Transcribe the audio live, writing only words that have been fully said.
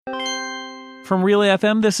From Relay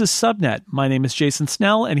FM, this is Subnet. My name is Jason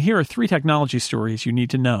Snell, and here are 3 technology stories you need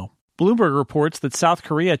to know. Bloomberg reports that South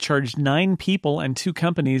Korea charged 9 people and 2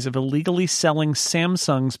 companies of illegally selling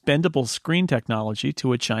Samsung's bendable screen technology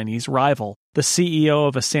to a Chinese rival. The CEO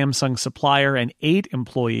of a Samsung supplier and 8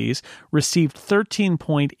 employees received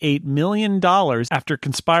 $13.8 million after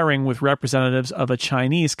conspiring with representatives of a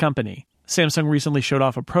Chinese company. Samsung recently showed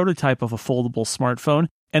off a prototype of a foldable smartphone,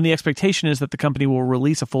 and the expectation is that the company will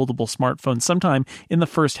release a foldable smartphone sometime in the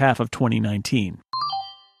first half of 2019.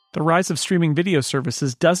 The rise of streaming video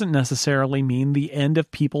services doesn't necessarily mean the end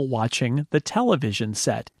of people watching the television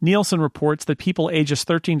set. Nielsen reports that people ages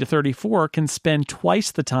 13 to 34 can spend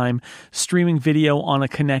twice the time streaming video on a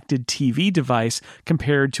connected TV device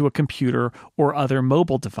compared to a computer or other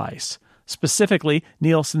mobile device. Specifically,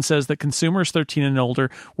 Nielsen says that consumers 13 and older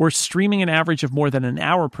were streaming an average of more than an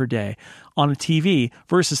hour per day on a TV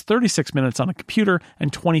versus 36 minutes on a computer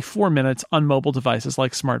and 24 minutes on mobile devices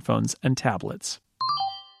like smartphones and tablets.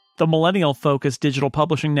 The millennial-focused digital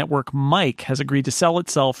publishing network Mike has agreed to sell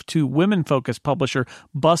itself to women-focused publisher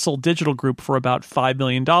Bustle Digital Group for about $5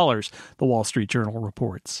 million, the Wall Street Journal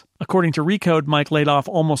reports. According to Recode, Mike laid off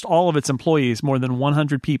almost all of its employees, more than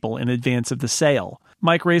 100 people, in advance of the sale.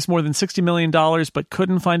 Mike raised more than $60 million but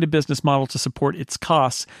couldn't find a business model to support its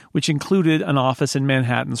costs, which included an office in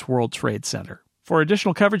Manhattan's World Trade Center. For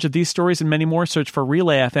additional coverage of these stories and many more, search for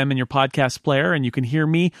Relay FM in your podcast player, and you can hear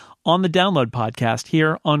me on the Download podcast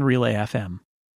here on Relay FM.